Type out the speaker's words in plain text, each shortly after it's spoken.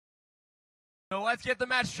So let's get the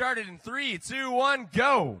match started in 3, 2, 1,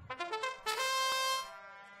 go.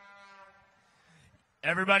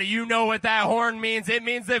 Everybody, you know what that horn means. It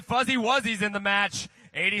means that Fuzzy Wuzzy's in the match.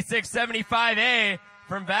 8675A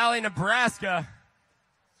from Valley, Nebraska.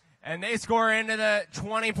 And they score into the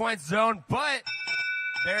 20-point zone, but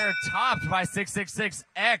they're topped by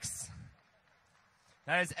 666X.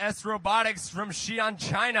 That is SRobotX from Xian,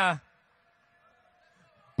 China.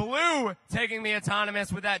 Blue taking the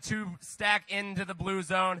autonomous with that 2 stack into the blue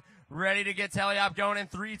zone. Ready to get teleop going in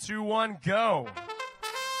 3, 2, 1, go.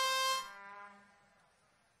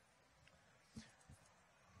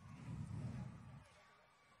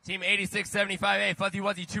 Team 8675A, Fuzzy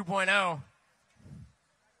Wuzzy 2.0.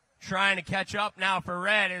 Trying to catch up now for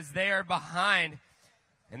red as they are behind.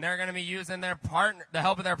 And they're going to be using their partner, the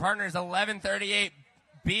help of their partners,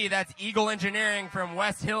 1138B. That's Eagle Engineering from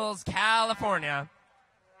West Hills, California.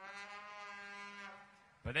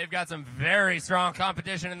 But they've got some very strong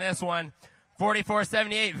competition in this one.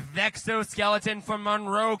 4478 Vexoskeleton from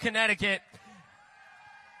Monroe, Connecticut.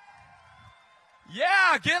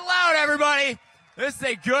 Yeah, get loud, everybody. This is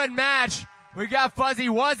a good match. We got Fuzzy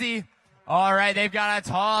Wuzzy. All right, they've got a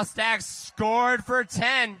tall stack scored for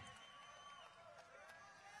 10.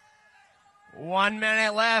 1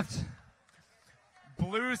 minute left.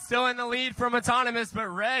 Blue still in the lead from autonomous, but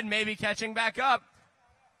red may be catching back up.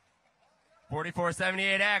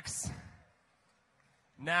 4478X.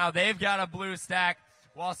 Now they've got a blue stack,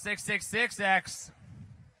 while 666X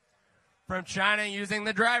from China using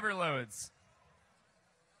the driver loads.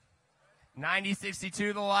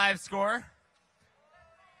 90-62 the live score.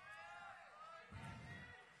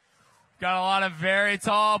 Got a lot of very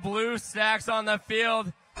tall blue stacks on the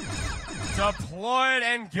field. Deployed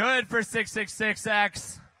and good for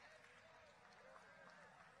 666X.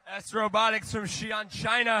 SRobotX from Xian,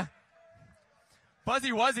 China.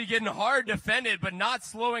 Fuzzy Wuzzy getting hard defended, but not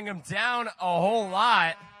slowing him down a whole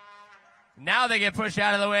lot. Now they get pushed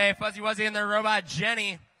out of the way. Fuzzy Wuzzy and their robot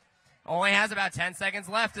Jenny only has about 10 seconds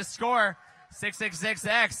left to score.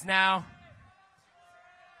 666X now.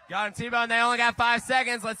 Got him T-bone. They only got 5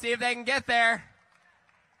 seconds. Let's see if they can get there.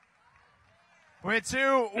 With 2,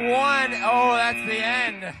 1. Oh, that's the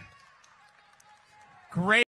end. Great.